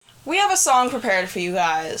We have a song prepared for you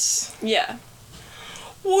guys. Yeah.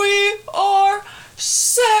 We are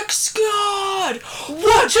Sex God!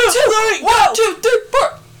 1, 2, 3, 1, 2, 3,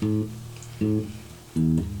 4.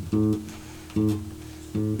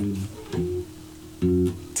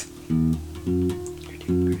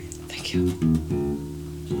 Thank you.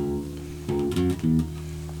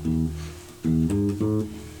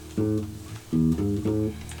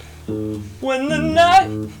 When the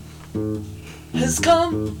night has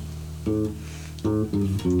come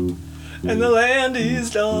and the land is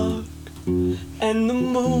dark and the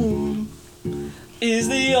moon is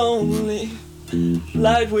the only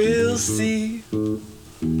light we'll see.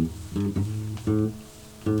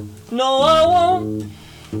 No, I won't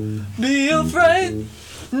be afraid.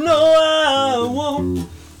 No, I won't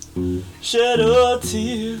shed a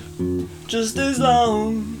tear just as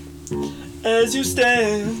long as you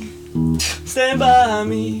stand by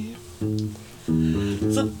me.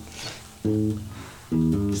 So,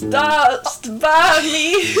 stand by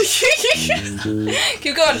me.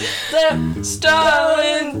 Keep going.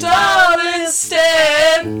 Darling,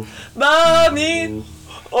 stand by me.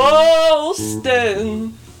 Oh,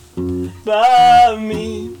 stand by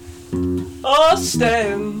me. Oh,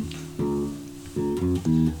 stand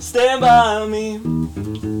by me.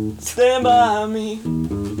 Stand by me.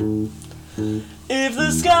 If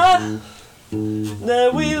the sky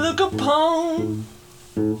that we look upon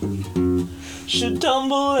should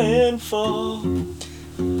tumble and fall,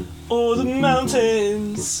 or the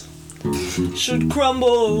mountains should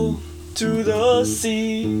crumble to the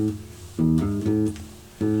sea,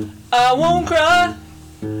 I won't cry,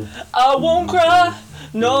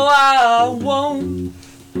 no, I won't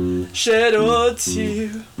shed a tear,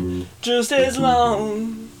 just as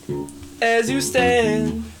long as you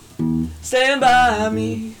stand by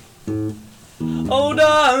me. Oh,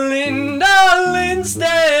 darling,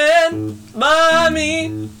 stand by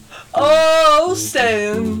me. Oh,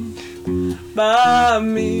 stand by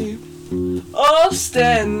me. Oh,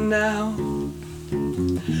 stand now.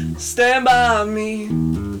 Stand by me.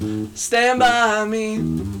 Stand by me.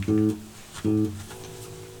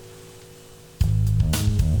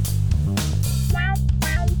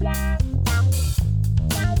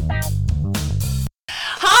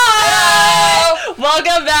 Hi!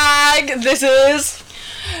 Welcome back. This is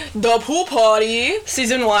The Pool Party,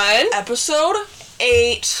 Season 1. Episode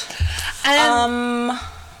 8. And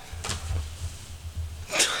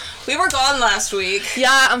We were gone last week.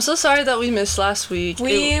 yeah, I'm so sorry that we missed last week.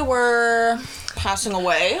 We were passing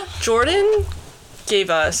away. Jordan gave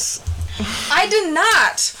us... I did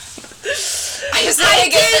not. Isaiah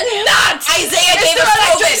did not! Isaiah gave us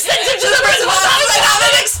COVID. Sent him to the principal's office and got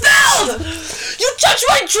him expelled. You touched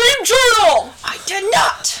my dream journal! I did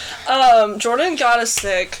not. Jordan got us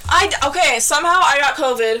sick. Okay, somehow I got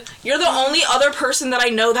COVID. You're the only other person that I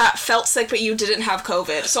know that felt sick, but you didn't have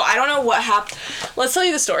COVID. So I don't know what happened. Let's tell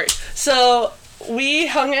you the story. So, we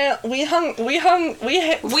hanged out. We hung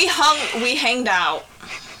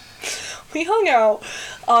out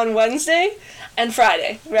On Wednesday and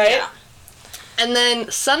Friday, right? Yeah. And then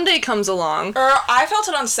Sunday comes along. Or I felt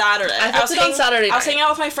it on Saturday. I felt it on Saturday I was night. hanging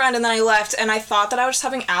out with my friend and then I left and I thought that I was just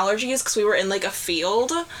having allergies because we were in like a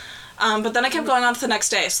field. But then I kept going on to the next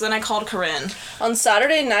day, so then I called Korinne. On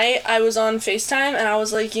Saturday night, I was on FaceTime and I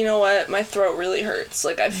was like, you know what? My throat really hurts.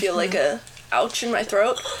 Like, I feel like a ouch in my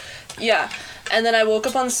throat. Yeah. And then I woke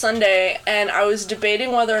up on Sunday and I was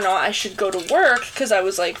debating whether or not I should go to work because I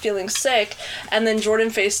was like feeling sick. And then Jordan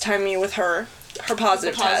FaceTimed me with her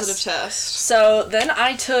positive test. So then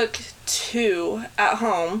I took 2 at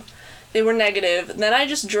home. They were negative. Then I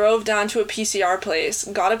just drove down to a PCR place,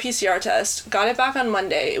 got a PCR test, got it back on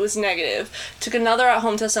Monday, it was negative. Took another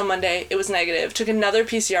at-home test on Monday, it was negative. Took another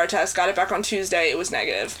PCR test, got it back on Tuesday, it was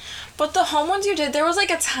negative. But the home ones you did, there was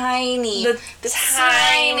like a tiniest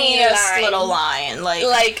line. little line.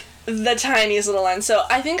 Like, the tiniest little line. So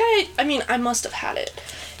I think I must have had it.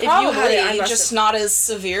 Probably, if you had it, I must just have. not as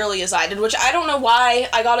severely as I did, which I don't know why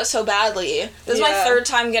I got it so badly. This is my 3rd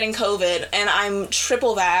time getting COVID, and I'm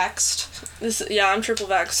triple vaxxed. I'm triple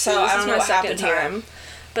vaxxed, so I don't know what happened here.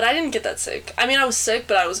 But I didn't get that sick. I mean, I was sick,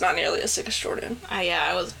 but I was not nearly as sick as Jordan. Yeah,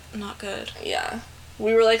 I was not good. Yeah.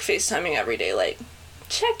 We were, like, FaceTiming every day, like,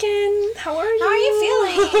 check in, how are you? How are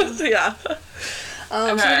you feeling? Yeah.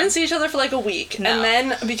 So we didn't see each other for, like, a week. No. And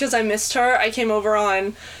then, because I missed her, I came over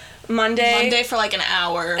on Monday for, like, an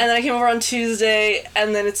hour. And then I came over on Tuesday,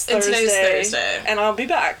 and then it's Thursday. And today's Thursday. And I'll be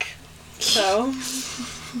back. So.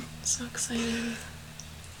 So exciting.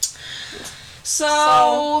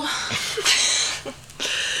 So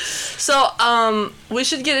So, we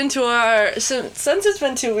should get into our... Since it's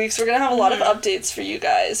been 2 weeks, we're going to have a lot of updates for you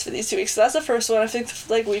guys for these 2 weeks. So that's the first one. I think,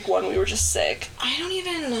 like, week 1, we were just sick. I don't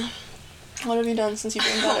even... What have you done since you've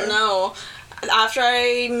been better? I don't know. After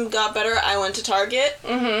I got better, I went to Target.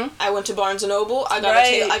 I went to Barnes & Noble. I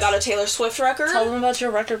got a Taylor Swift record. Tell them about your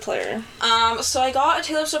record player. So I got a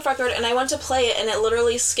Taylor Swift record, and I went to play it, and it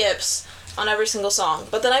literally skips on every single song.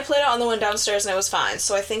 But then I played it on the one downstairs, and it was fine.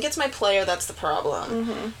 So I think it's my player that's the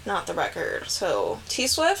problem, not the record. So,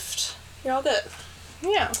 T-Swift, you're all good.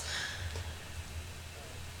 Yeah.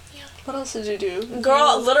 What else did you do?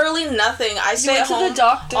 Girl, literally nothing. I stay at home to the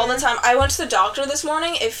doctor all the time. I went to the doctor this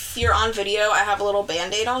morning. If you're on video, I have a little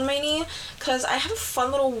Band-Aid on my knee because I have a fun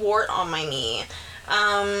little wart on my knee.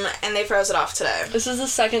 And they froze it off today. This is the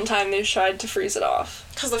second time they've tried to freeze it off.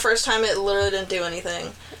 Because the first time it literally didn't do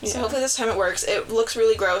anything. Yeah. So hopefully this time it works. It looks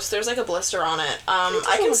really gross. There's like a blister on it.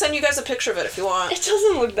 I can send you guys a picture of it if you want. It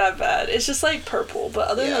doesn't look that bad. It's just like purple, but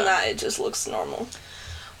other than that, it just looks normal.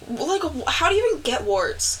 Like, how do you even get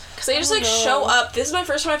warts? Because they just, like, show up. This is my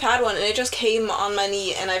first time I've had one, and it just came on my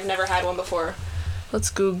knee, and I've never had one before. Let's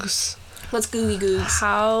googs. Let's googie googs.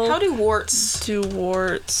 How do warts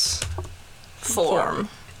form?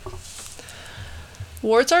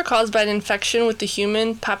 Warts are caused by an infection with the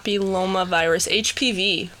human papilloma virus,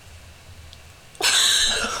 HPV.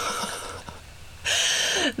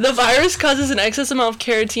 The virus causes an excess amount of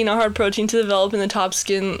keratin, a hard protein, to develop in the top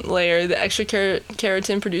skin layer. The extra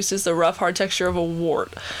keratin produces the rough, hard texture of a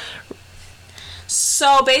wart.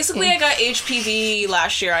 So, basically, I got HPV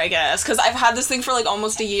last year, I guess, because I've had this thing for, like,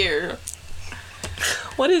 almost a year.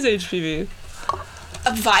 What is HPV?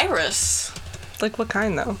 A virus. Like, what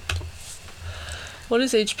kind, though? What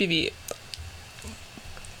is HPV?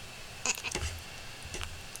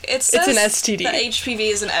 It's an STD. That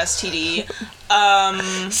HPV is an STD.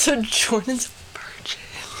 So Jordan's a virgin.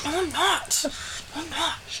 No, I'm not.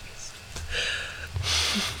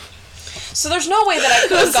 So there's no way that I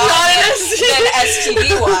could have gotten it than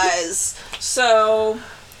STD was. So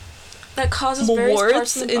that causes various warts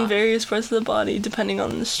parts of the body. in various parts of the body, depending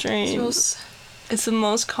on the strain. It's the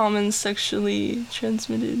most common sexually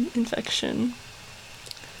transmitted infection.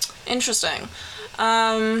 Interesting.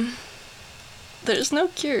 There's no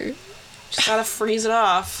cure. Just gotta freeze it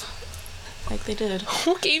off. Like they did.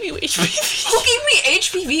 Who gave you HPV? Who gave me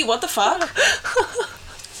HPV? What the fuck?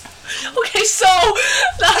 Okay, so...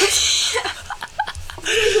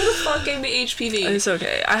 Who the fuck gave me HPV? It's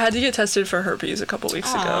okay. I had to get tested for herpes a couple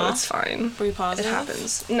weeks ago. It's fine. Were you positive? It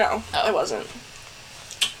happens. No, I wasn't.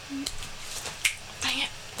 Dang it.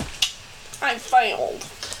 I failed.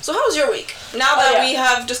 So how was your week? Now that we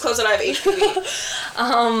have disclosed that I have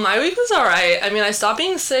HPV. My week was alright. I mean, I stopped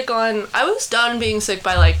being sick I was done being sick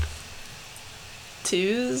by, like,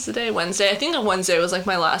 Wednesday. I think on Wednesday was, like,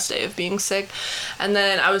 my last day of being sick. And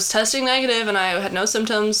then I was testing negative, and I had no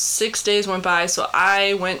symptoms. 6 days went by, so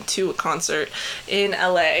I went to a concert in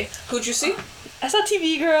LA. Who'd you see? I saw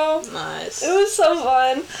TV Girl. Nice. It was so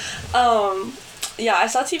fun. Yeah, I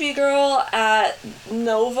saw TV Girl at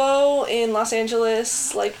Novo in Los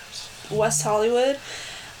Angeles, like, West Hollywood.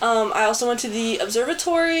 I also went to the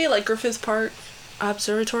observatory, like Griffith Park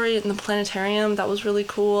Observatory in the planetarium. That was really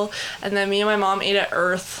cool. And then me and my mom ate at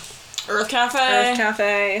Earth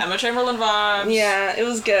Cafe. Emma Chamberlain vibes. Yeah, it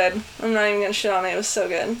was good. I'm not even gonna shit on it. It was so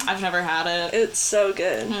good. I've never had it. It's so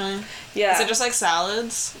good. Yeah. Is it just like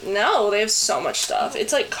salads? No, they have so much stuff.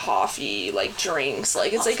 It's like coffee, like drinks,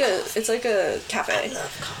 like it's like a cafe. I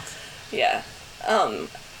love coffee. Yeah.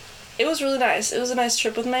 It was really nice. It was a nice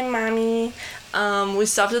trip with my mommy. We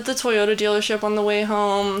stopped at the Toyota dealership on the way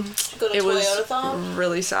home. Did you go to it Toyota was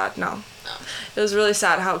really sad. No. It was really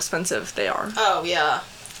sad how expensive they are. Oh, yeah.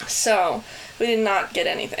 So, we did not get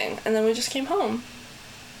anything. And then we just came home.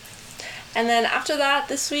 And then after that,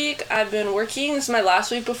 this week, I've been working. This is my last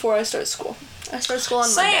week before I start school. I start school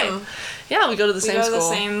on Monday. Yeah, we go to the same school. We go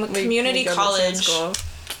to the same community college.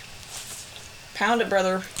 Pound it,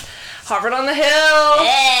 brother. Harvard on the Hill.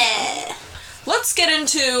 Yeah. Let's get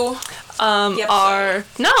into our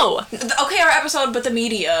episode, but the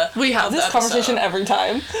media. We have this conversation every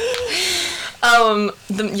time. Our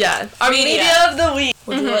media of the week.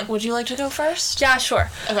 Would you like to go first? Yeah, sure.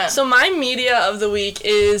 Okay. So my media of the week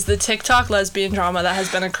is the TikTok lesbian drama that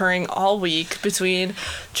has been occurring all week between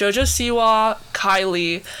JoJo Siwa,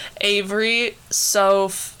 Kylie, Avery,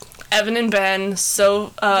 Soph, Evan and Ben,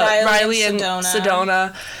 Riley and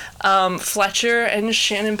Sedona, Fletcher and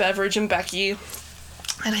Shannon Beveridge and Becky.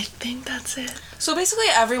 And I think that's it. So basically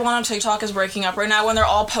everyone on TikTok is breaking up right now when they're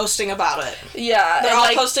all posting about it. Yeah. They're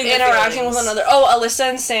all posting interacting with one another. Oh, Alyssa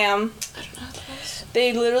and Sam. I don't know who that is.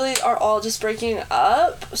 They literally are all just breaking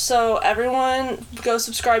up. So everyone go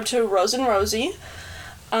subscribe to Rose and Rosie.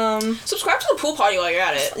 Subscribe to the pool party while you're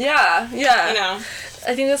at it. Yeah. You know.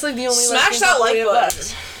 I think that's like the only Smash that like button.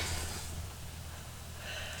 left.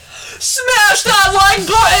 Smash that like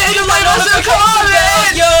button and leave us a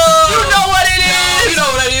comment! Yo! You know what it is! You know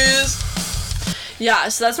what it is! Yeah,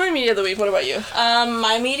 so that's my media of the week. What about you?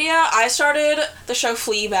 My media, I started the show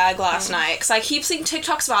Fleabag last night, because I keep seeing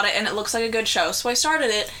TikToks about it, and it looks like a good show, so I started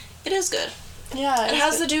it. It is good. Yeah, it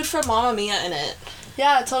has the dude from Mamma Mia in it.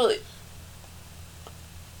 Yeah, totally.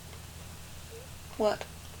 What?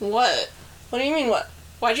 What? What do you mean, what?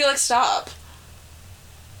 Why'd you, stop?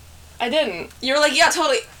 I didn't. You were like, yeah,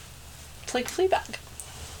 totally. It's like Fleabag.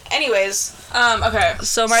 Anyways, okay.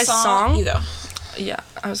 So my song? You go. Yeah,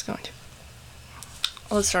 I was going to.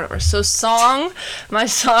 Let's start over. So my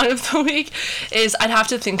song of the week is I'd Have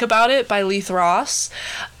to Think About It by Leith Ross.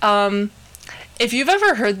 If you've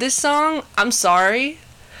ever heard this song, I'm sorry.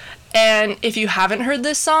 And if you haven't heard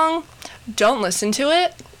this song, don't listen to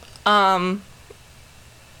it.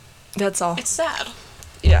 That's all. It's sad.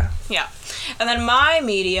 Yeah. Yeah. And then my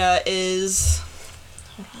media is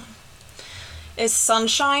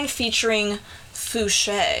Sunshine featuring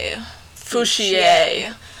Fouché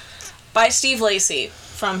by Steve Lacy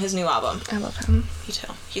from his new album. I love him. Me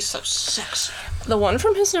too. He's so sexy. The one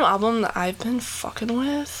from his new album that I've been fucking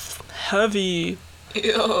with, heavy,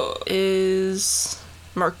 Ew. is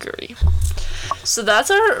Mercury. So that's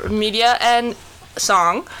our media and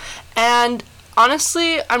song. And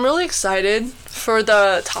honestly, I'm really excited for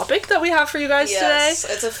the topic that we have for you guys today. Yes,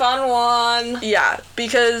 it's a fun one. Yeah,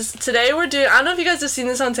 because today we're doing, I don't know if you guys have seen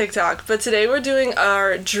this on TikTok, but today we're doing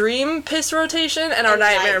our dream piss rotation and our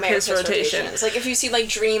nightmare piss rotation. It's like if you see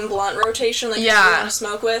dream blunt rotation, you want to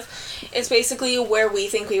smoke with, it's basically where we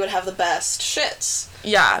think we would have the best shits.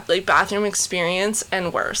 Yeah, bathroom experience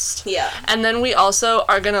and worst. Yeah. And then we also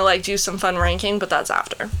are gonna do some fun ranking, but that's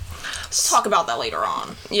after. Talk about that later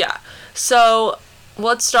on. Yeah. So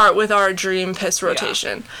let's start with our dream piss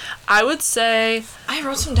rotation. Yeah. I would say I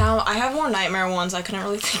wrote some down. I have more nightmare ones. I couldn't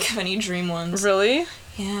really think of any dream ones. Really?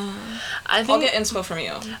 Yeah. I'll get inspo from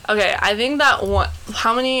you. Okay, I think that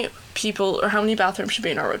how many people or how many bathrooms should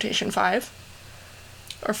be in our rotation? 5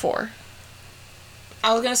 or 4?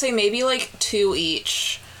 I was gonna say maybe 2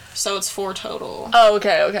 each, so it's 4 total. Oh,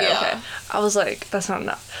 okay. I was like, that's not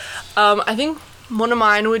enough. I think one of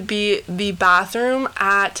mine would be the bathroom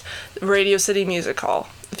at Radio City Music Hall.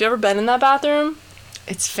 If you've ever been in that bathroom,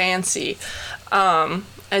 it's fancy.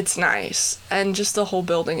 It's nice. And just the whole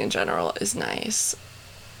building in general is nice.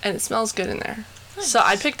 And it smells good in there. Nice. So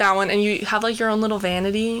I'd pick that one, and you have your own little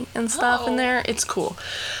vanity and stuff in there. It's cool.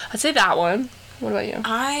 I'd say that one. What about you?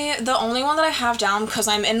 The only one that I have down, because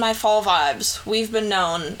I'm in my fall vibes, we've been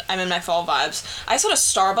known I'm in my fall vibes, I said a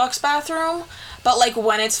Starbucks bathroom, but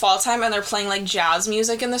when it's fall time and they're playing jazz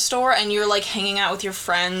music in the store and you're hanging out with your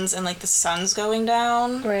friends and the sun's going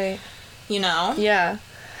down. Right. You know? Yeah.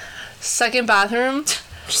 Second bathroom.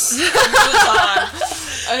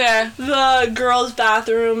 Okay. The girls'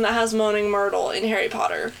 bathroom that has Moaning Myrtle in Harry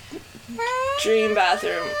Potter. Dream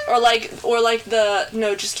bathroom. Or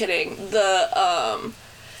no, just kidding. The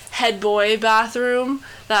head boy bathroom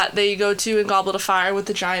that they go to in Goblet of Fire with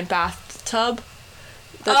the giant bathtub.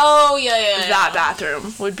 Yeah. That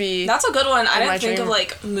bathroom would be. That's a good one. I didn't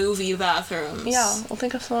think of movie bathrooms. Yeah, we'll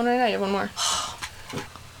think of someone right now. You have one more.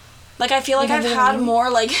 I feel I've had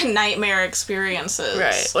more nightmare experiences.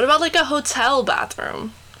 Right. What about a hotel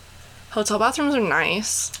bathroom? Hotel bathrooms are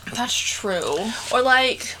nice. That's true. Or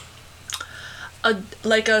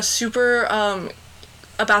a super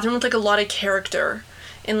a bathroom with a lot of character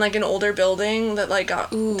in an older building that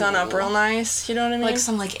got done up real nice. You know what I mean?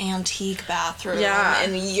 Some antique bathroom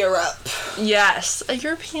in Europe. Yes, a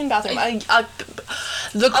European bathroom.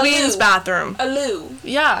 The Queen's bathroom. A loo.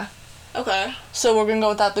 Yeah. Okay. So we're gonna go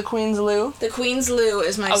with that. The Queen's loo. The Queen's loo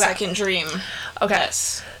is my second dream. Okay.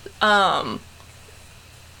 Yes.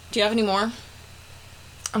 Do you have any more?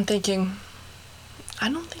 I'm thinking. I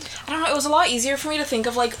don't think so. I don't know. It was a lot easier for me to think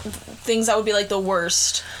of things that would be the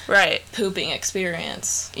worst. Right. Pooping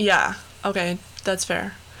experience. Yeah. Okay. That's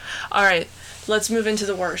fair. All right. Let's move into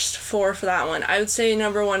the worst. 4 for that one. I would say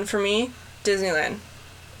number 1 for me, Disneyland.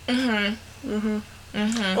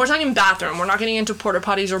 We're talking bathroom. We're not getting into porta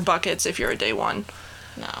potties or buckets if you're a day one.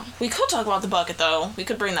 No. We could talk about the bucket, though. We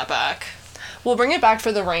could bring that back. We'll bring it back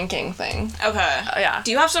for the ranking thing. Okay. Yeah.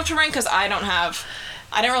 Do you have stuff to rank? Because I don't have...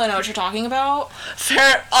 I didn't really know what you're talking about.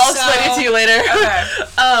 Fair. I'll explain it to you later. Okay.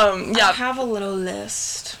 Yeah. I have a little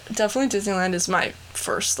list. Definitely Disneyland is my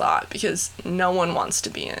first thought, because no one wants to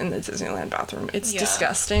be in the Disneyland bathroom. It's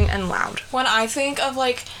disgusting and loud. When I think of,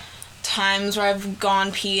 like, times where I've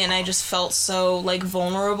gone pee and I just felt so, like,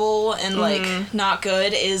 vulnerable and, like, not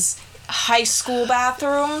good is high school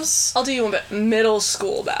bathrooms. I'll do you one bit. Middle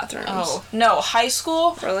school bathrooms. Oh. No, high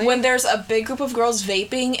school. Really? When there's a big group of girls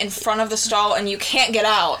vaping in front of the stall and you can't get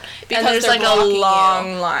out because and there's they're like a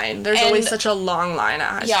long you. line. There's always such a long line at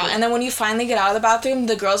high school. Yeah, and then when you finally get out of the bathroom,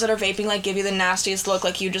 the girls that are vaping, like, give you the nastiest look,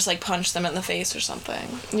 like you just, like, punched them in the face or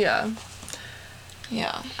something. Yeah.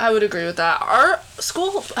 Yeah. I would agree with that. Our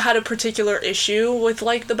school had a particular issue with,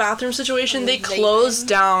 like, the bathroom situation. They closed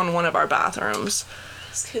down one of our bathrooms.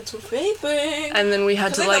 These kids were vaping. And then we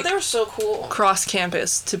had to, like, they were so cool. Cross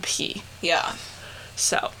campus to pee. Yeah.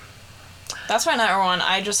 So. That's why night one,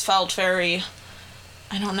 I just felt very,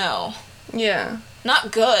 I don't know. Yeah.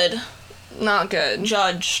 Not good. Not good.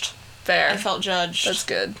 Judged. Fair. I felt judged. That's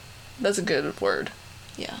good. That's a good word.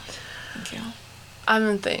 Yeah. Thank you. I'm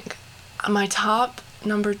gonna think. My top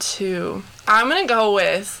number 2. I'm gonna go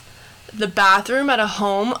with the bathroom at a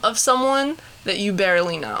home of someone that you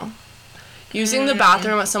barely know. Using the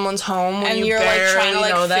bathroom at someone's home when you barely like trying to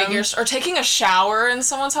like know them. figure, or taking a shower in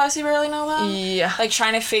someone's house you barely know them. Yeah. Like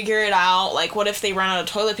trying to figure it out. Like, what if they run out of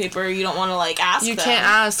toilet paper? You don't want to like ask them. You can't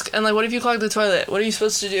ask. And like, what if you clog the toilet? What are you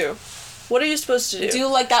supposed to do? What are you supposed to do? Do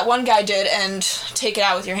like that one guy did and take it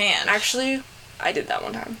out with your hand. Actually, I did that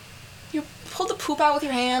one time. You pulled the poop out with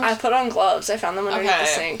your hand? I put on gloves. I found them underneath the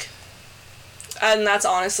sink. And that's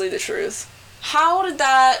honestly the truth. How did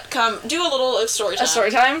that come? Do a little story time. A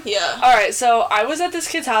story time? Yeah. Alright, so I was at this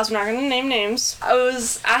kid's house. I'm not going to name names. I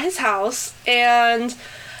was at his house, and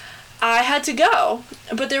I had to go.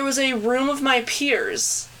 But there was a room of my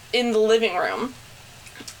peers in the living room,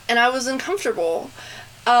 and I was uncomfortable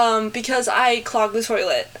because I clogged the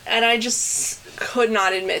toilet. And I just could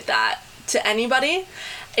not admit that to anybody.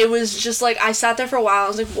 It was just, like, I sat there for a while, I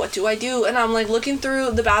was like, what do I do? And I'm, like, looking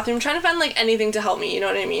through the bathroom, trying to find, like, anything to help me, you know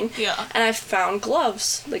what I mean? Yeah. And I found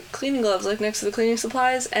gloves, like, cleaning gloves, like, next to the cleaning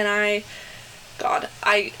supplies, and I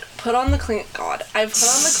put on the cleaning gloves,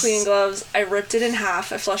 I ripped it in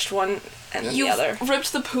half, I flushed one, and then the other. You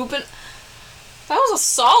ripped the poop and... That was a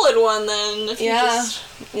solid one, then.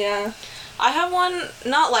 Yeah. I have one,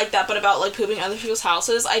 not like that, but about, like, pooping other people's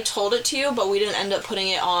houses. I told it to you, but we didn't end up putting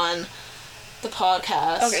it on the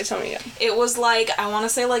podcast. Okay, tell me again. It was like, I want to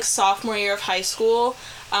say like sophomore year of high school,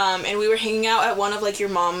 and we were hanging out at one of like your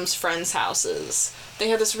mom's friends' houses. They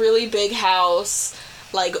had this really big house,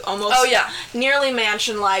 like almost nearly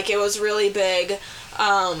mansion-like. It was really big,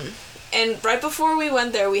 and right before we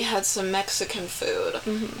went there, we had some Mexican food,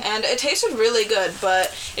 and it tasted really good. But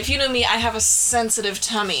if you know me, I have a sensitive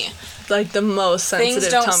tummy. Like the most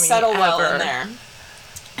sensitive tummy. Things don't settle well ever. in there.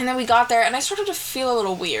 And then we got there, and I started to feel a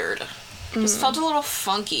little weird. Just felt a little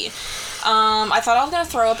funky. I thought I was gonna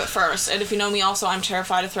throw up at first, and if you know me also, I'm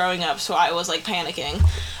terrified of throwing up, so I was, like, panicking.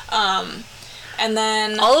 And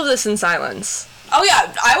then... All of this in silence. Oh,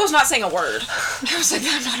 yeah, I was not saying a word. I was like,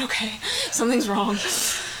 I'm not okay. Something's wrong.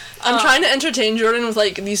 I'm trying to entertain Jordan with,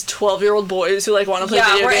 like, these 12-year-old boys who, like, want to play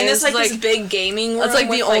video games. Yeah, we're in this, like, this big gaming room. That's, like,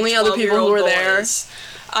 the only other people who were there.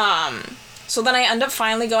 So then I end up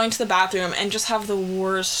finally going to the bathroom and just have the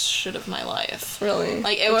worst shit of my life. Really?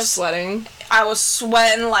 Like, it was... sweating? I was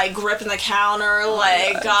sweating, like, gripping the counter,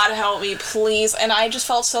 like, God help me, please. And I just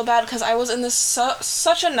felt so bad because I was in this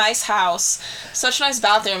such a nice house, such a nice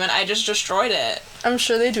bathroom, and I just destroyed it. I'm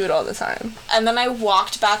sure they do it all the time. And then I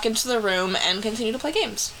walked back into the room and continued to play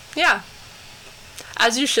games. Yeah.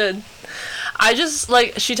 As you should. I just,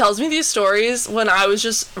 like, she tells me these stories when I was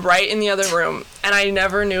just right in the other room, and I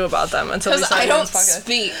never knew about them until we started this podcast.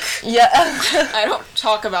 Speak. Yeah. I don't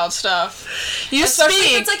talk about stuff. You Especially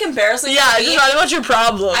speak. if it's, like, embarrassing Yeah, to me. it's not about your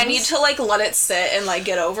problems. I need to, like, let it sit and, like,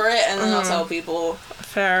 get over it, and then I'll tell people.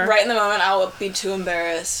 Fair. Right in the moment, I will be too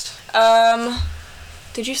embarrassed.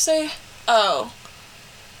 Did you say? Oh.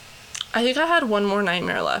 I think I had one more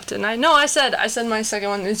nightmare left, didn't I? No, I said my second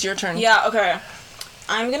one. It's your turn. Yeah, okay.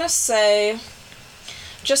 I'm gonna say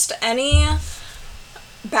just any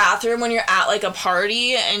bathroom when you're at, like, a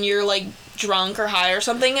party and you're, like, drunk or high or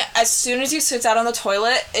something, as soon as you sit down on the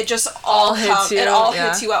toilet, it just all hits you. It all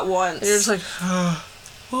hits you at once. You're just like,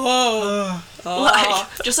 like,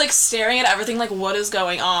 just, like, staring at everything, like, what is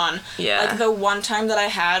going on? Yeah. Like, the one time that I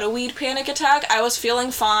had a weed panic attack, I was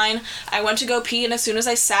feeling fine. I went to go pee, and as soon as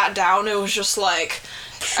I sat down, it was just, like,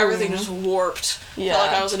 everything just warped. Yeah. Felt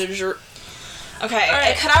like I was in a Okay, right.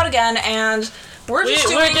 it cut out again, and We're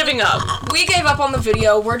giving up. We gave up on the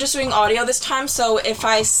video. We're just doing audio this time. So if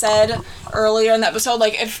I said earlier in the episode,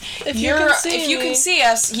 like if you can see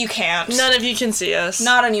us, you can't. None of you can see us.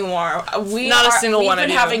 Not anymore. We've been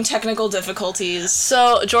having technical difficulties.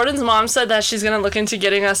 So Jordan's mom said that she's gonna look into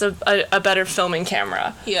getting us a better filming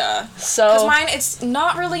camera. Yeah. So because mine, it's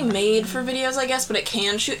not really made for videos, I guess, but it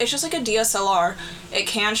can shoot. It's just like a DSLR. It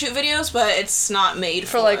can shoot videos, but it's not made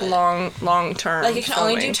for like it. long term. Like it can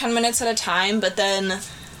only do 10 minutes at a time, but then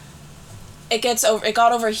it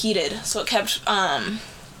got overheated, so it kept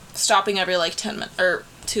stopping every like 10 minutes or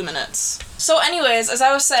 2 minutes. So anyways, as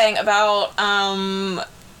I was saying about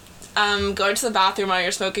going to the bathroom while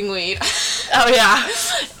you're smoking weed. Oh yeah.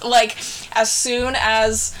 Like as soon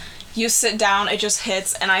as you sit down, it just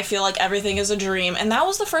hits, and I feel like everything is a dream. And that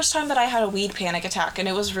was the first time that I had a weed panic attack, and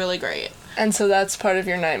it was really great. And so that's part of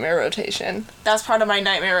your nightmare rotation. That's part of my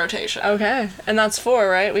nightmare rotation. Okay. And that's 4,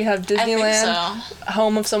 right? We have Disneyland, I think so.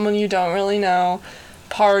 Home of someone you don't really know,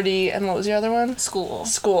 party, and what was the other one?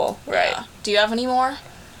 School, right. Yeah. Do you have any more?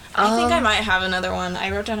 I think I might have another one. I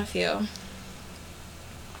wrote down a few.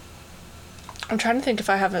 I'm trying to think if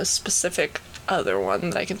I have a specific other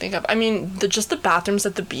one that I can think of. I mean, just the bathrooms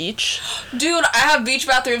at the beach. Dude, I have beach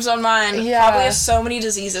bathrooms on mine. Yeah. Probably have so many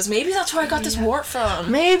diseases. Maybe that's where I got this wart from.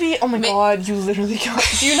 Maybe. Oh my god, you literally got...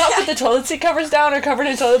 Do you not put the toilet seat covers down or covered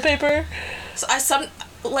in toilet paper? So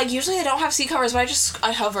usually I don't have seat covers, but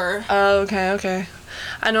I hover. Oh, okay.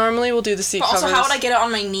 I normally will do the seat covers. Also, how would I get it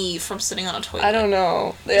on my knee from sitting on a toilet? I don't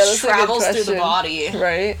know. Yeah, it travels through the body.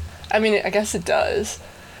 Right? I mean, I guess it does.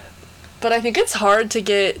 But I think it's hard to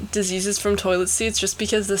get diseases from toilet seats just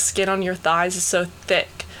because the skin on your thighs is so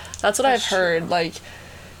thick. That's what I've heard. Like,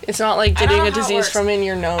 it's not like getting a disease from in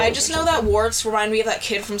your nose. I just know that warts remind me of that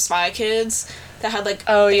kid from Spy Kids that had, like,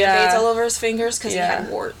 band-aids all over his fingers because he had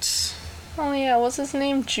warts. Oh, yeah. What's his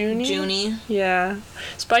name? Junie? Yeah.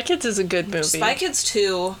 Spy Kids is a good movie. Spy Kids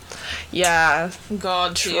 2. Yeah.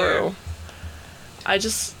 God, true.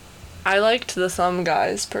 I liked the thumb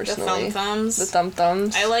guys, personally. The thumbs? The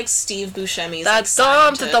thumbs. I like Steve Buscemi's, that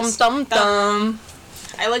thumb.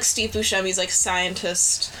 I like Steve Buscemi's, like,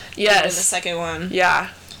 scientist. Yes. In the second one. Yeah.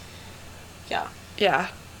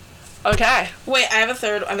 Okay. Wait, I have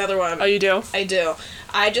another one. Oh, you do? I do.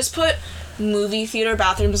 I just put movie theater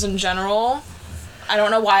bathrooms in general. I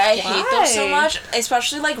don't know why I hate them so much,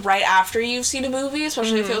 especially, like, right after you've seen a movie,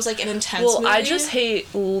 especially if it was, like, an intense movie. Well, I just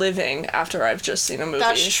hate living after I've just seen a movie.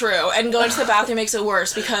 That's true, and going to the bathroom makes it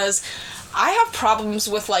worse, because I have problems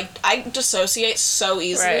with, like, I dissociate so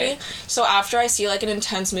easily, right. So after I see, like, an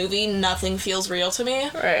intense movie, nothing feels real to me,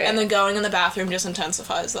 right. And then going in the bathroom just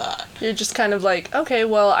intensifies that. You're just kind of like, okay,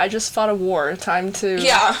 well, I just fought a war, time to...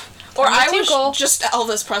 Yeah. Or I was just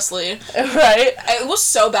Elvis Presley. Right? It was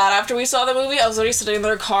so bad after we saw the movie. I was already sitting in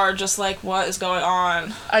their car just like, what is going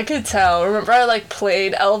on? I could tell. Remember I, like,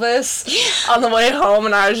 played Elvis on the way home,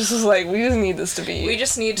 and I just was like, we just need this to be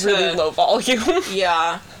really low volume.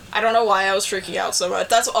 Yeah. I don't know why I was freaking out so much.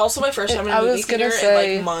 That's also my first time in a movie theater in,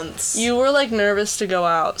 like, months. You were, like, nervous to go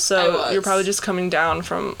out, so you're probably just coming down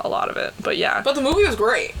from a lot of it. But, yeah. But the movie was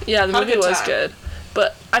great. Yeah, the movie was good.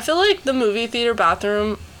 But I feel like the movie theater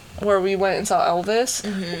bathroom where we went and saw Elvis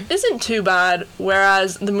isn't too bad,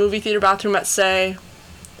 whereas the movie theater bathroom at, say,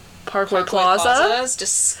 Parkway Plaza is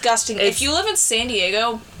disgusting. If you live in San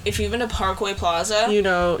Diego, if you've been to Parkway Plaza, you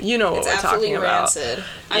know what we're talking about. Rancid.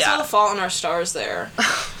 I saw The Fault in Our Stars there.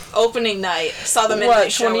 Opening night. Saw the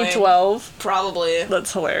midnight showing. 2012? Probably.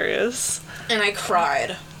 That's hilarious. And I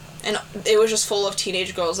cried. And it was just full of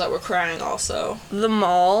teenage girls that were crying also. The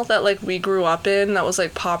mall that, like, we grew up in that was,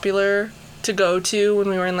 like, popular to go to when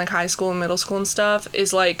we were in, like, high school and middle school and stuff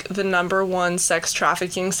is, like, the #1 sex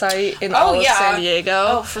trafficking site in all of San Diego.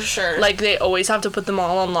 Oh, for sure. Like, they always have to put them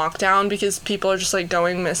all on lockdown because people are just, like,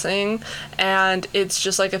 going missing, and it's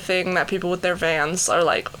just, like, a thing that people with their vans are,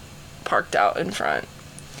 like, parked out in front.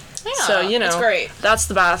 Yeah, so, you know, it's great. That's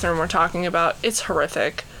the bathroom we're talking about. It's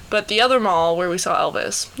horrific. But the other mall where we saw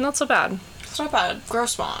Elvis, not so bad. It's not bad.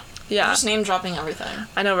 Grossmont. Yeah. We're just name-dropping everything.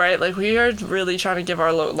 I know, right? Like, we are really trying to give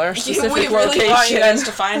our specific location. We really want you guys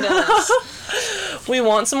to find us. We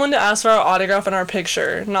want someone to ask for our autograph and our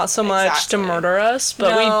picture. Not so much to murder us,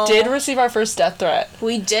 but we did receive our first death threat.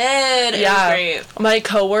 We did. Yeah. It was great. My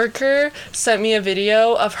coworker sent me a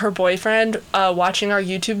video of her boyfriend watching our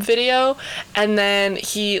YouTube video, and then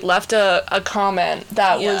he left a comment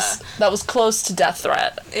that was close to death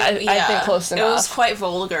threat. I think close enough. It was quite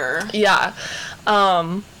vulgar. Yeah.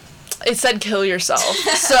 It said kill yourself.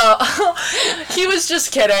 So, he was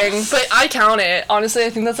just kidding. But I count it. Honestly, I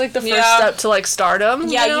think that's, like, the first step to, like, stardom.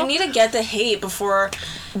 Yeah, you know? You need to get the hate before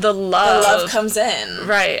the love comes in.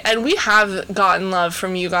 Right. And we have gotten love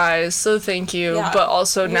from you guys, so thank you. Yeah. But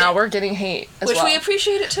also now we're getting hate as well. Which we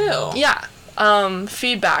appreciate it too. Yeah.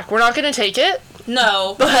 Feedback. We're not going to take it.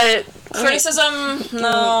 No. But criticism,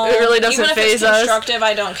 no. It really doesn't faze us. Even if it's constructive,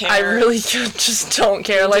 I don't care. I really just don't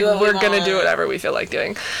care. Like, we're going to do whatever we feel like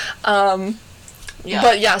doing. Yeah.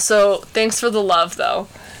 But yeah, so thanks for the love, though.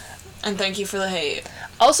 And thank you for the hate.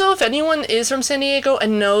 Also, if anyone is from San Diego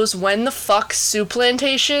and knows when the fuck Soup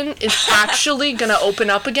Plantation is actually gonna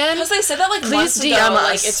open up again, because they said that like months ago,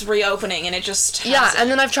 like it's reopening and it just hasn't.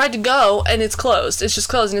 And then I've tried to go and it's closed. It's just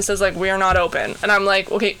closed and it says like we are not open. And I'm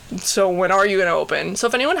like, okay, so when are you gonna open? So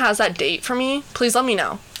if anyone has that date for me, please let me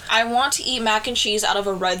know. I want to eat mac and cheese out of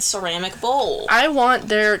a red ceramic bowl. I want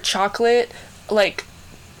their chocolate like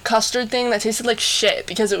custard thing that tasted like shit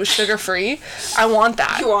because it was sugar-free. I want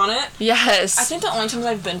that. You want it? Yes. I think the only times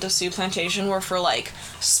I've been to Soup Plantation were for, like,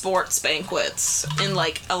 sports banquets in,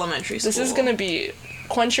 like, elementary school. This is gonna be...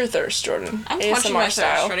 Quench your thirst, Jordan. I'm quenching my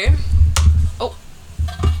style. thirst. Ready? Oh.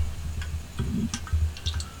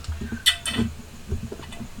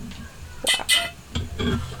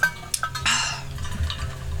 Wow.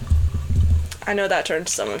 I know that turned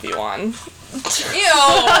some of you on. Ew!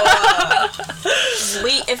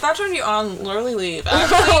 If that turned you on, literally leave.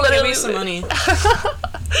 Actually, give me some money.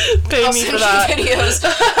 Pay me for that. Videos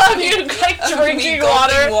of you like drinking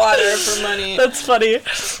water for money. That's funny.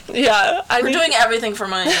 Yeah, we're doing everything for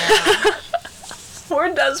money.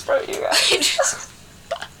 We're desperate, you guys.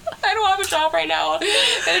 I don't have a job right now, and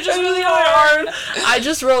it's just really hard. I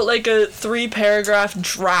just wrote like a 3-paragraph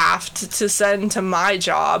draft to send to my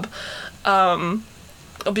job.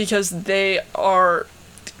 Because they are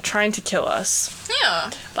trying to kill us.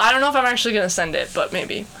 Yeah. But I don't know if I'm actually going to send it, but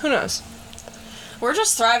maybe. Who knows? We're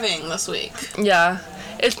just thriving this week. Yeah.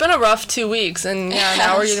 It's been a rough 2 weeks, and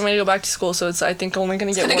now we're getting ready to go back to school, so it's, I think, only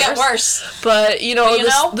going to get worse. It's going to get worse. But,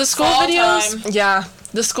 the school videos... Time. Yeah.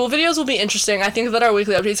 The school videos will be interesting. I think that our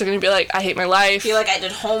weekly updates are going to be like, I hate my life. Be like, I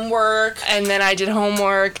did homework. And then I did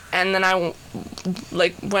homework, and then I,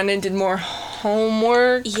 went and did more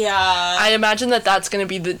homework. Yeah. I imagine that that's going to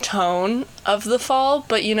be the tone of the fall,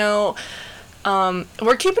 but,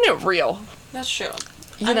 we're keeping it real. That's true.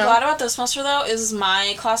 I'm glad about this semester, though, is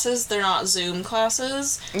my classes, they're not Zoom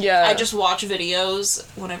classes. Yeah. I just watch videos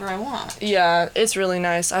whenever I want. Yeah, it's really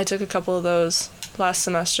nice. I took a couple of those last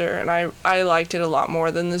semester, and I liked it a lot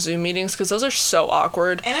more than the Zoom meetings, because those are so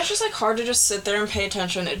awkward. And it's just, hard to just sit there and pay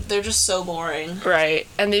attention. They're just so boring. Right.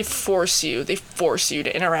 And they force you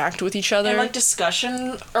to interact with each other. And,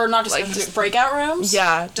 discussion, or not discussion, breakout rooms?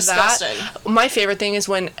 Yeah. Disgusting. My favorite thing is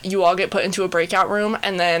when you all get put into a breakout room,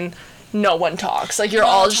 and then no one talks. You're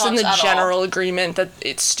all just in the general agreement that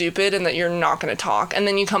it's stupid and that you're not going to talk. And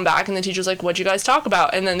then you come back and the teacher's like, what'd you guys talk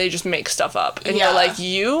about? And then they just make stuff up. And you're like,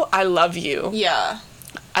 I love you. Yeah.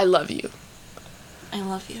 I love you. I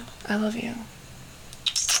love you. I love you.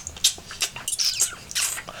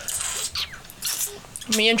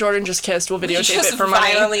 Me and Jordan just kissed. We'll videotape it for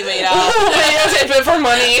money. Violently made out. Videotape it for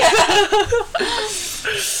money.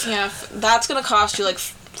 Yeah, that's going to cost you,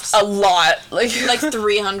 a lot. Like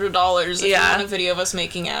 $300 if you want a video of us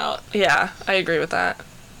making out. Yeah, I agree with that.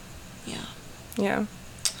 Yeah. Yeah.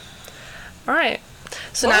 Alright.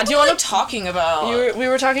 So what now do you want to... talking about? We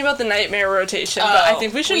were talking about the nightmare rotation, but I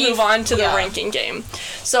think we should move on to the ranking game.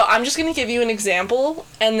 So I'm just going to give you an example,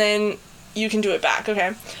 and then you can do it back,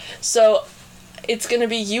 okay? So it's going to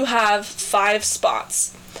be you have 5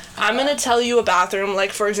 spots. Okay. I'm going to tell you a bathroom,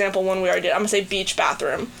 for example, one we already did. I'm going to say beach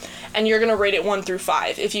bathroom. And you're going to rate it 1 through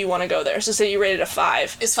 5 if you want to go there. So say you rated a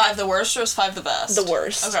 5. Is 5 the worst or is 5 the best? The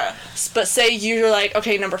worst. Okay. But say you're like,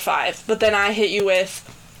 okay, number 5. But then I hit you with,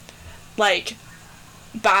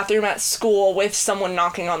 bathroom at school with someone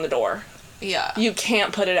knocking on the door. Yeah. You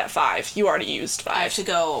can't put it at 5. You already used 5. I have to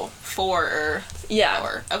go 4 or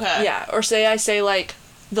lower. Okay. Yeah. Or say I say,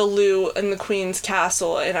 the Loo and the Queen's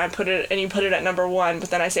Castle, and you put it at number 1,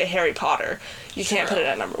 but then I say Harry Potter. You can't put it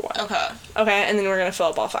at number 1. Okay. Okay, and then we're gonna fill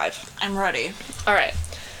up all 5. I'm ready. All right.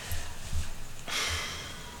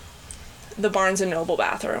 The Barnes & Noble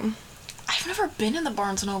bathroom. I've never been in the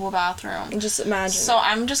Barnes & Noble bathroom. Just imagine. So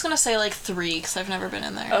I'm just gonna say 3, because I've never been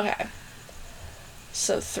in there. Okay.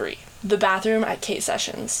 So 3. The bathroom at Kate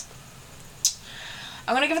Sessions.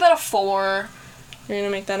 I'm gonna give that a 4. You're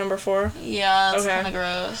gonna make that number 4? Yeah, that's kind of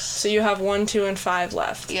gross. So you have 1, 2, and 5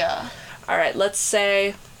 left. Yeah. Alright, let's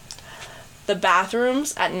say the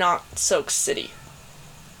bathrooms at Not Soak City.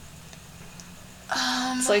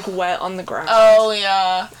 It's wet on the ground. Oh,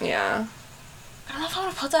 yeah. Yeah. I don't know if I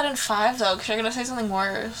want to put that in 5, though, because you're gonna say something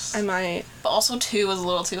worse. I might. But also 2 is a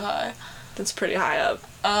little too high. That's pretty high up.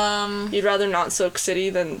 You'd rather not Soak City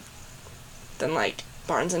than like,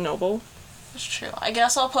 Barnes & Noble? That's true. I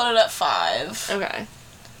guess I'll put it at 5. Okay.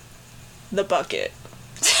 The Bucket.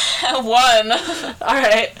 1.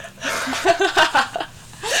 Alright.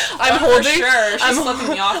 I'm holding. Sure. She's flipping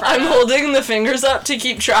me off right I'm now. holding the fingers up to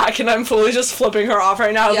keep track, and I'm fully just flipping her off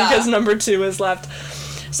right now because number 2 is left.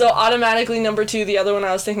 So automatically number 2, the other one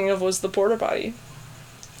I was thinking of was the porta potty.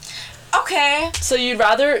 Okay. So you'd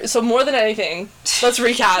rather, more than anything, let's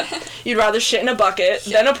recap. You'd rather shit in a bucket,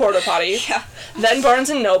 then a porta potty, then Barnes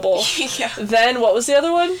 & Noble, then what was the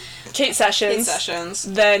other one? Kate Sessions.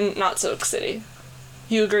 Then Not Soak City.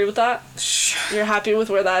 You agree with that? Sure. You're happy with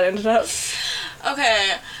where that ended up?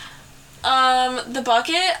 Okay. The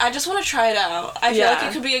bucket, I just want to try it out. I feel like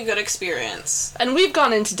it could be a good experience. And we've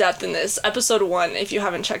gone into depth in this, episode 1, if you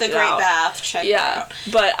haven't checked it out. The Great Bath, check it out.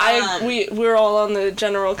 But we're all on the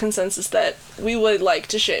general consensus that we would like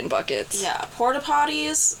to shit in buckets. Yeah, porta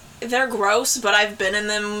potties, they're gross, but I've been in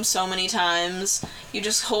them so many times. You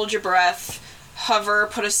just hold your breath, hover,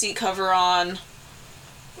 put a seat cover on.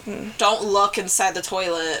 Don't look inside the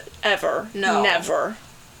toilet. Ever. No. Never.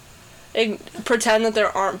 Pretend that there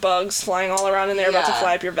aren't bugs flying all around in there about to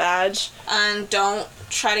fly up your vag. And don't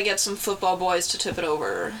try to get some football boys to tip it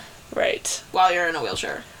over. Right. While you're in a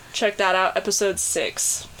wheelchair. Check that out, episode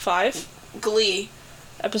 6. 5? Glee.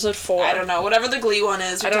 Episode 4. I don't know. Whatever the Glee one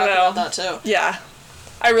is, we talked about that too. Yeah.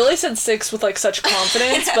 I really said 6 with, like, such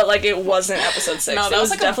confidence, but, like, it wasn't episode 6. No, that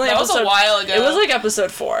was definitely that was a while ago. It was, like,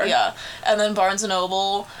 episode 4. Yeah. And then Barnes &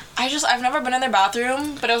 Noble. I've never been in their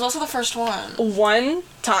bathroom, but it was also the first one. One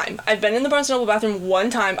time. I've been in the Barnes & Noble bathroom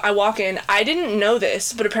one time. I walk in. I didn't know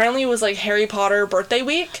this, but apparently it was, like, Harry Potter birthday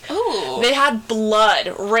week. Ooh. They had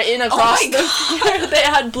blood written across the mirror. They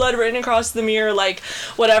had blood written across the mirror, like,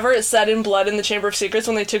 whatever it said in Blood in the Chamber of Secrets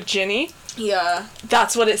when they took Ginny. Yeah.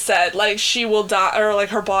 That's what it said. Like, she will die, or, like,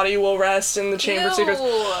 her body will rest in the Chamber of Secrets.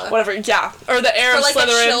 Whatever, yeah. Or the heir of like,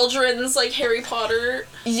 Slytherin. A children's, like, Harry Potter.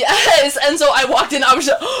 Yes! And so I walked in, I was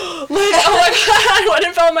just, like, oh my god, I went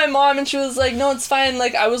and found my mom, and she was like, no, it's fine.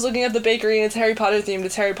 Like, I was looking at the bakery, and it's Harry Potter themed,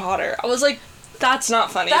 it's Harry Potter. I was like, that's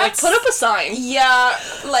not funny. Like, put up a sign. Yeah,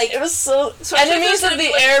 like, it was so... Enemies of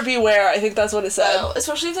the air beware, I think that's what it said. Oh,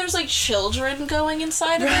 especially if there's, like, children going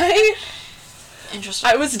inside of it. Right? Interesting.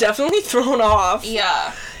 I was definitely thrown off.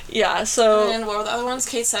 Yeah. Yeah, so... And what were the other ones?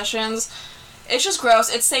 Kate Sessions. It's just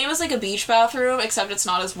gross. It's same as, like, a beach bathroom, except it's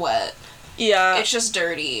not as wet. Yeah. It's just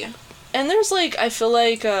dirty. And there's, like, I feel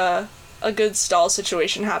like, a good stall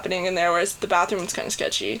situation happening in there, whereas the bathroom's kind of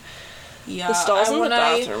sketchy. Yeah. The stalls in the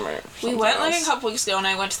bathroom are We went, else. like, a couple weeks ago, and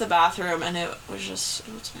I went to the bathroom, and it was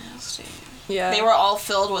nasty. Yeah. They were all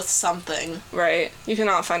filled with something. Right. You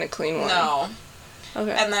cannot find a clean one. No.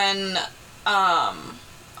 Okay. And then,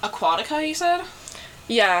 Aquatica, you said?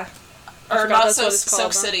 Yeah. Or not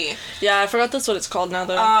Soak City. Yeah, I forgot that's what it's called now,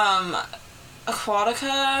 though.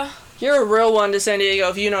 Aquatica. You're a real one to San Diego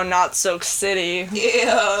if you know Not Soak City. Ew.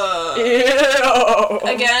 Ew.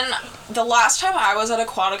 Again, the last time I was at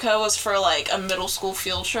Aquatica was for, like, a middle school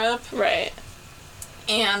field trip. Right.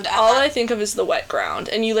 And all I think of is the wet ground,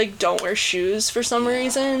 and you, like, don't wear shoes for some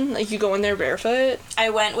reason. Like, you go in there barefoot. I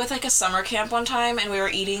went with, like, a summer camp one time, and we were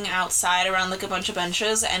eating outside around, like, a bunch of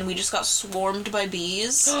benches, and we just got swarmed by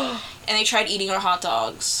bees, and they tried eating our hot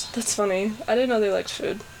dogs. That's funny. I didn't know they liked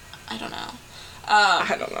food. I don't know.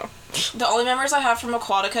 I don't know. The only memories I have from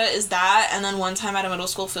Aquatica is that, and then one time at a middle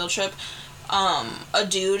school field trip, a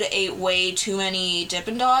dude ate way too many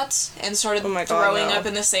Dippin' Dots and started throwing up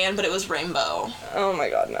in the sand, but it was rainbow. Oh my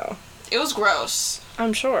god, no. It was gross.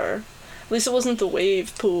 I'm sure. At least it wasn't the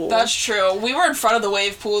wave pool. That's true. We were in front of the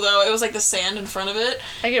wave pool, though. It was, like, the sand in front of it.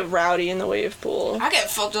 I get rowdy in the wave pool. I get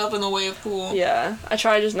fucked up in the wave pool. Yeah. I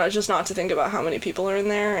try just not to think about how many people are in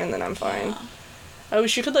there, and then I'm fine. Yeah. I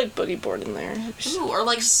wish you could, like, boogie board in there. Ooh, or,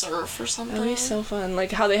 like, surf or something. That'd be so fun.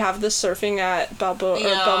 Like, how they have the surfing at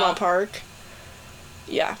Belmont Park.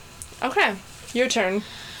 Yeah. Okay. Your turn.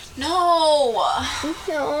 No!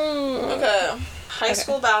 No. Okay. High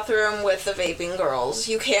school bathroom with the vaping girls.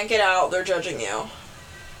 You can't get out. They're judging you.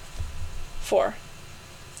 4.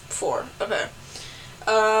 Okay.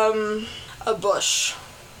 A bush.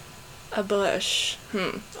 A bush.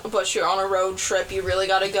 A bush. You're on a road trip. You really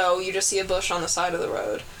gotta go. You just see a bush on the side of the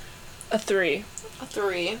road. A 3. A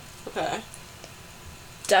 3. Okay.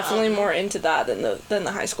 Definitely more into that than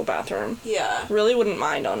the high school bathroom. Yeah. Really wouldn't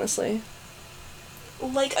mind, honestly.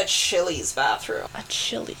 Like a Chili's bathroom. A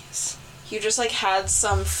Chili's. You just, like, had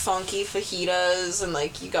some funky fajitas and,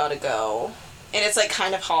 like, you gotta go. and it's, like,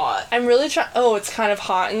 kind of hot. I'm really trying... Oh, it's kind of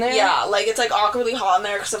hot in there? Yeah, like, it's, like, awkwardly hot in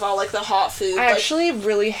there because of all, like, the hot food. I actually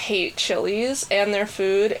really hate Chili's and their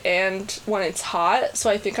food and when it's hot, so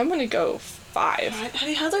I think I'm gonna go 5. Have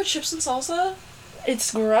you had their chips and salsa?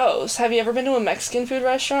 It's gross. Have you ever been to a Mexican food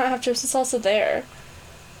restaurant? I have chips and salsa there.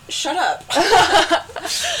 Shut up.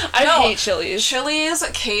 I hate Chili's. Chili's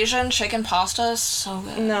Cajun chicken pasta is so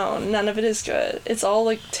good. No, none of it is good. It's all,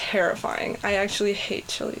 like, terrifying. I actually hate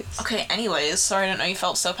Chili's. Okay, anyways, sorry I didn't know you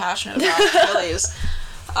felt so passionate about Chili's.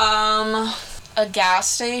 A gas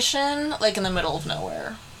station, like, in the middle of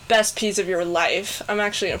nowhere. Best peas of your life. I'm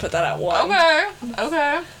actually gonna put that at 1.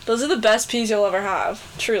 Okay. Those are the best peas you'll ever have.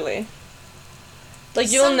 Truly.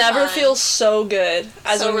 Like, you'll Sometimes. never feel so good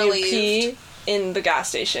as So when relieved. you pee in the gas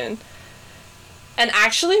station. And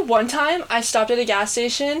actually, one time, I stopped at a gas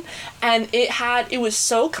station, and it was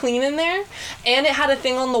so clean in there, and it had a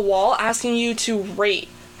thing on the wall asking you to rate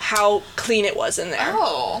how clean it was in there.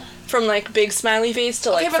 Oh. From, like, big smiley face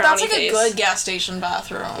to, like, Okay, but frowny that's, like, face. a good gas station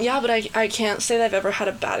bathroom. Yeah, but I can't say that I've ever had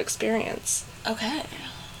a bad experience. Okay.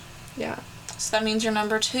 Yeah. So that means your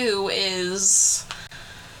number 2 is...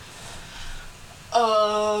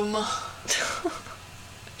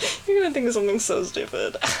 You're gonna think of something so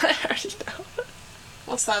stupid. I already know.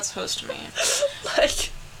 What's that supposed to mean? Like,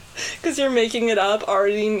 because you're making it up,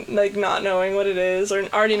 already, like, not knowing what it is, or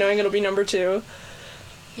already knowing it'll be number 2.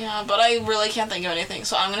 Yeah, but I really can't think of anything.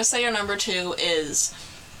 So I'm gonna say your number 2 is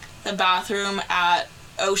the bathroom at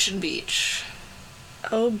Ocean Beach.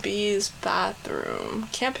 OB's bathroom.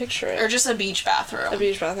 Can't picture it. Or just a beach bathroom. A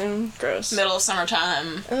beach bathroom? Gross. Middle of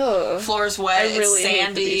summertime. Ugh. Floor's wet, I really it's hate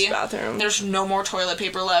sandy. the beach bathroom. There's no more toilet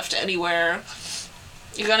paper left anywhere.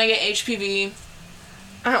 You're gonna get HPV.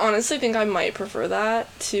 I honestly think I might prefer that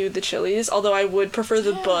to the Chili's, although I would prefer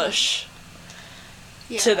the Bush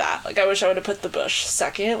to that. Like, I wish I would have put the Bush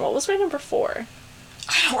second. What was my number 4?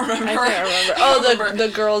 I don't remember. I can't remember. I don't Oh, remember. the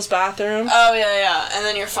girls' bathroom. Oh, yeah. And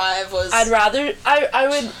then your 5 was... I'd rather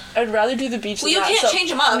do the beach Well, than you that, can't change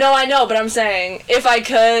them up. No, I know, but I'm saying, if I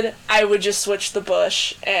could, I would just switch the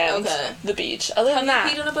Bush and the beach. Other than that...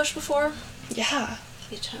 Have you peed in a bush before? Yeah.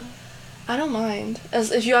 Me too. I don't mind.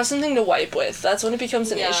 As if you have something to wipe with, that's when it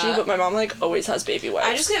becomes an issue, but my mom, like, always has baby wipes.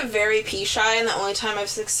 I just get very pee shy, and the only time I've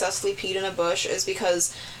successfully peed in a bush is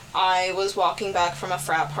because I was walking back from a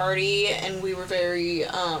frat party, and we were very,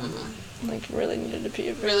 like, really needed to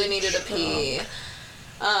pee. Really needed to pee.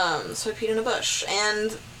 So I peed in a bush.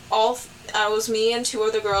 And I was me and 2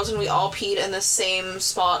 other girls, and we all peed in the same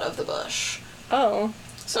spot of the bush. Oh.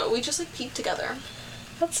 So we just, like, peed together.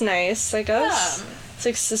 That's nice, I guess. Yeah. It's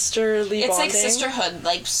like sisterly bonding. It's like sisterhood,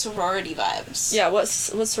 like sorority vibes. Yeah, what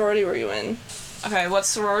sorority were you in? Okay, what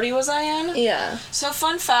sorority was I in? Yeah. So,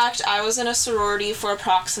 fun fact, I was in a sorority for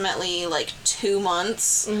approximately, like, 2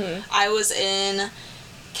 months. Mm-hmm. I was in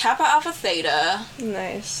Kappa Alpha Theta.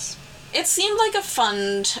 Nice. It seemed like a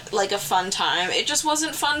fun time. It just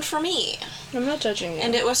wasn't fun for me. I'm not judging you.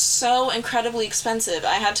 And it was so incredibly expensive.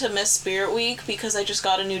 I had to miss Spirit Week because I just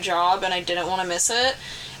got a new job and I didn't want to miss it.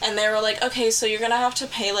 And they were like, okay, so you're gonna have to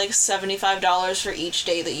pay, like, $75 for each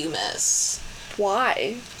day that you miss.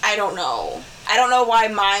 Why? I don't know. I don't know why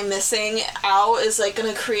my missing out is, like,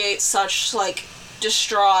 gonna create such, like,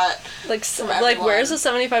 distraught like where's the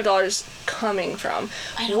 $75 coming from?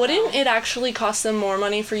 Wouldn't it actually cost them more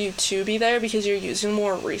money for you to be there because you're using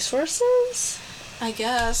more resources? I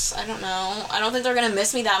guess. I don't know. I don't think they're gonna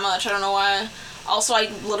miss me that much. I don't know why. Also, I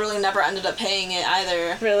literally never ended up paying it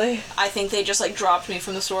either. Really? I think they just, like, dropped me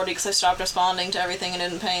from the sorority because I stopped responding to everything and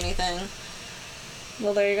didn't pay anything.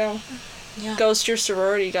 Well, there you go. Yeah. Ghost your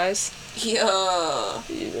sorority, guys. Yeah.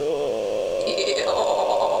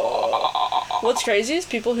 What's crazy is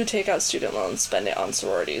people who take out student loans spend it on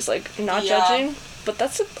sororities. Like, not judging, but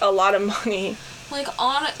that's a lot of money. Like,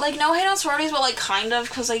 no hate on sororities, but, like, kind of,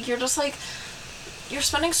 because, like, you're just, like, you're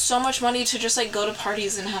spending so much money to just, like, go to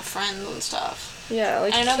parties and have friends and stuff. Yeah,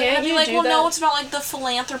 like, I know they're gonna be like, well, no, it's about, like, the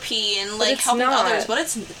philanthropy and, like, helping others, but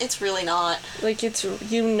it's really not. Like,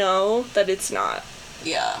 you know that it's not.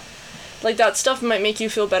 Yeah. Like, that stuff might make you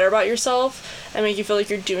feel better about yourself and make you feel like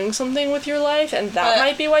you're doing something with your life, and that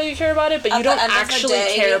might be why you care about it, but you don't actually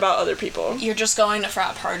care about other people. You're just going to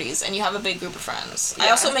frat parties, and you have a big group of friends. Yeah. I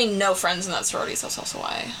also made no friends in that sorority, so that's also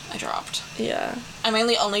why I dropped. Yeah. I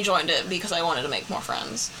mainly only joined it because I wanted to make more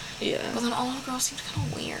friends. Yeah. But then all the girls seemed kind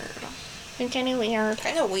of weird. Kind of weird.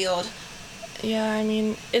 Kind of weird. Yeah, I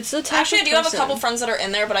mean, it's the type Actually, I do have a couple friends that are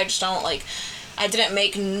in there, but I just don't, like, I didn't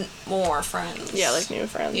make more friends. Yeah, like, new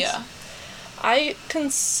friends. Yeah. I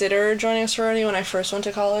considered joining a sorority when I first went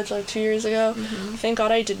to college, like, 2 years ago. Mm-hmm. Thank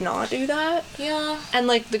God I did not do that. Yeah. And,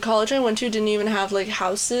 like, the college I went to didn't even have, like,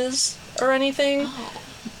 houses or anything. Oh.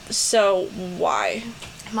 So, why?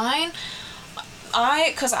 Mine,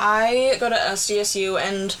 because I go to SDSU,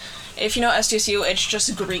 and if you know SDSU, it's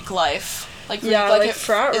just Greek life. Like, Greek, Yeah, like, like, it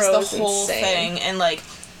frat is row the is whole insane. thing, and, like,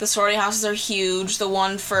 the sorority houses are huge. The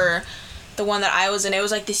one that I was in, it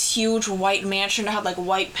was, like, this huge white mansion. It had, like,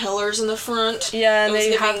 white pillars in the front. Yeah, and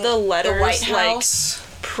they have the letters, the White House.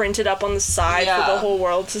 like, printed up on the side for the whole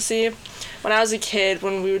world to see. When I was a kid,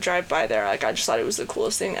 when we would drive by there, like, I just thought it was the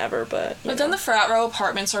coolest thing ever, but... But then the frat row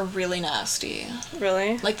apartments are really nasty.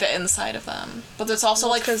 Really? Like, the inside of them. But it's also,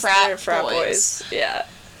 like, they're frat boys. Yeah.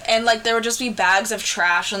 And, like, there would just be bags of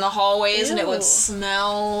trash in the hallways, Ew. and it would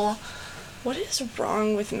smell... What is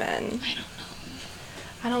wrong with men? I don't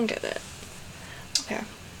know. I don't get it. Okay.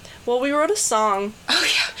 Well, we wrote a song. Oh,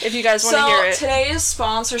 yeah. If you guys want to hear it. So, today's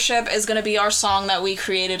sponsorship is going to be our song that we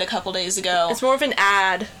created a couple days ago. It's more of an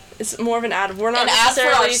ad. We're not an ad for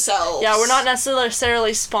ourselves. Yeah, we're not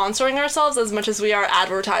necessarily sponsoring ourselves as much as we are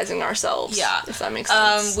advertising ourselves. Yeah. If that makes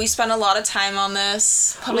sense. We spent a lot of time on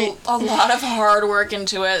this, put a lot of hard work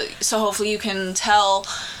into it, so hopefully you can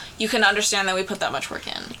understand that we put that much work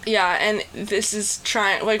in. Yeah, and this is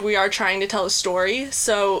we are trying to tell a story,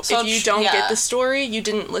 so if you don't get the story, you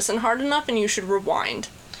didn't listen hard enough and you should rewind.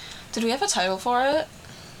 Did we have a title for it?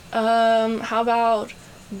 How about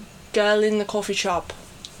Girl in the Coffee Shop?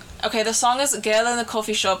 Okay, the song is Girl in the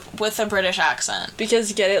Coffee Shop with a British accent.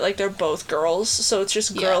 Because, get it, like, they're both girls, so it's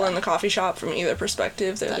just girl in the coffee shop from either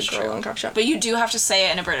perspective. They're the girl in the coffee shop. But you do have to say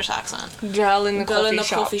it in a British accent. Girl in the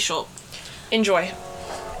coffee shop. Enjoy.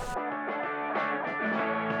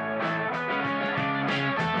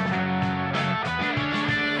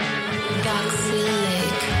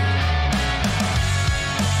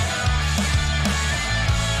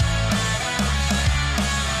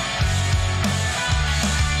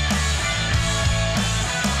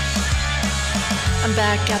 I'm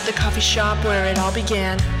back at the coffee shop where it all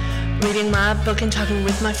began, reading my book and talking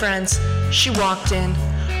with my friends. She walked in,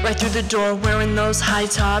 right through the door, wearing those high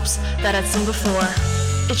tops that I'd seen before.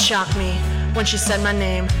 It shocked me when she said my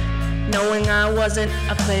name, knowing I wasn't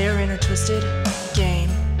a player in her twisted game.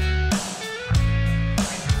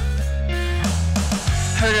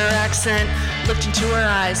 Heard her accent, looked into her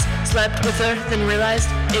eyes, slept with her, then realized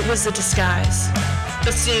it was a disguise.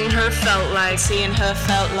 But seeing her felt like, seeing her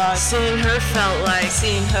felt like, seeing her felt like,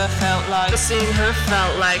 seeing her felt like, but seeing her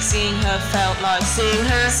felt like, seeing her felt like, seeing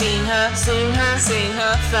her, seeing her, seeing her, seeing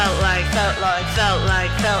her felt like, felt like, felt like,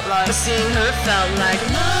 felt like, but seeing her felt like.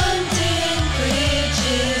 London Bridge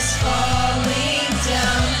is falling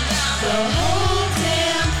down. The whole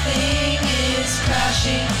damn thing is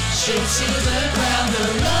crashing straight to the ground.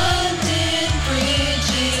 The London Bridge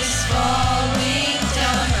is falling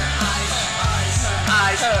down.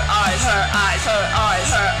 Her eyes, her eyes, her eyes,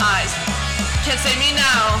 her eyes. Can't say me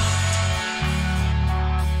now.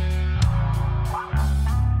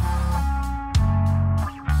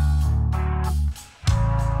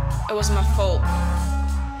 It was my fault.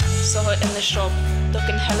 Saw her in the shop,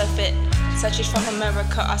 looking hella fit. Said she's from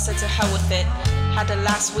America, I said to hell with it. Had her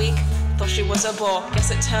last week, thought she was a bore.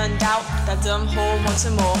 Guess it turned out that dumb whore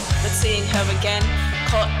wanted more. But seeing her again,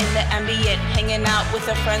 caught in the ambient, hanging out with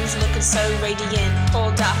her friends, looking so radiant.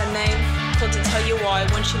 Called out her name, couldn't tell you why.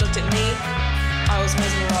 When she looked at me, I was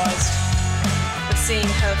mesmerized. But seeing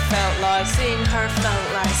her felt like, seeing her felt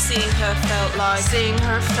like, seeing her felt like, seeing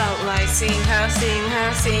her felt like, seeing her, seeing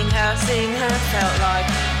her, seeing her, seeing her felt like.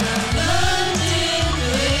 The London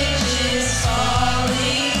Bridge is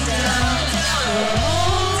falling down. The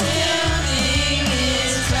whole damn thing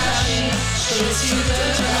is crashing straight to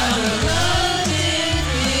the ground. The London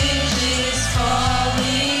Bridge is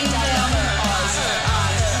falling down. Her eyes, her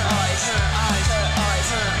eyes, her eyes, her eyes, her eyes,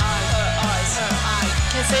 her eyes, her eyes, her eyes.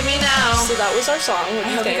 Can't save me now. So that was our song. What do I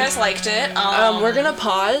you hope think? you guys liked it. We're gonna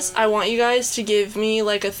pause. I want you guys to give me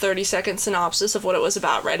like a 30-second synopsis of what it was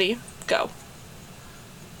about. Ready? Go.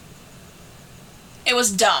 It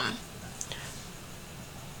was dumb.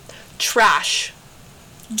 Trash.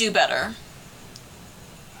 Do better.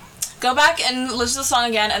 Go back and listen to the song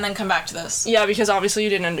again and then come back to this. Yeah, because obviously you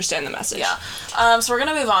didn't understand the message. Yeah. So we're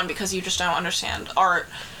gonna move on because you just don't understand art.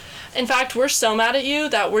 In fact, we're so mad at you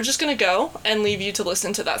that we're just gonna go and leave you to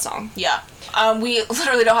listen to that song. Yeah. We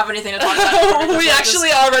literally don't have anything to talk about. We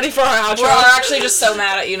actually are ready for our outro. We're actually just so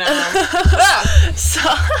mad at you now. So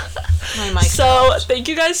My mic So, dropped. thank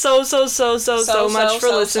you guys so much for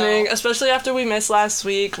listening, especially after we missed last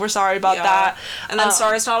week. We're sorry about that. And then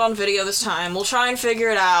sorry it's not on video this time. We'll try and figure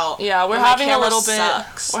it out. Yeah, we're My having a camera little bit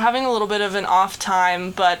sucks. we're having a little bit of an off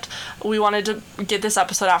time, but we wanted to get this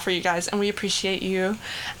episode out for you guys, and we appreciate you.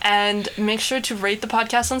 And make sure to rate the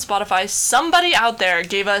podcast on Spotify. Somebody out there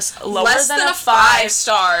gave us less than a 5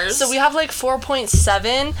 stars. So we have like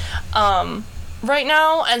 4.7 right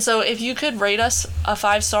now, and so if you could rate us a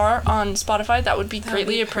 5-star on Spotify, that would be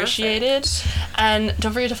greatly appreciated. And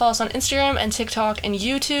don't forget to follow us on Instagram and TikTok and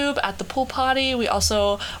YouTube at The Pool Potty. We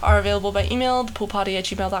also are available by email,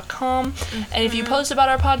 thepoolpotty@gmail.com. And if you post about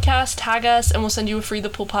our podcast, tag us and we'll send you a free The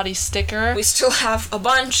Pool Potty sticker. We still have a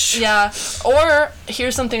bunch. Yeah. Or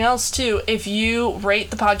here's something else too. If you rate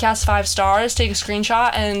the podcast 5 stars, take a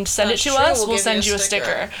screenshot and send it to us. We'll send you a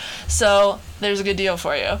sticker. So there's a good deal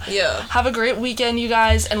for you. Yeah. Have a great weekend, you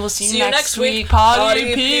guys, and we'll see you next week.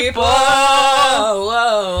 Potty people. Whoa,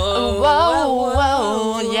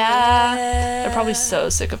 Whoa, yeah. They're probably so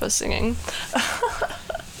sick of us singing.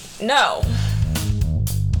 No.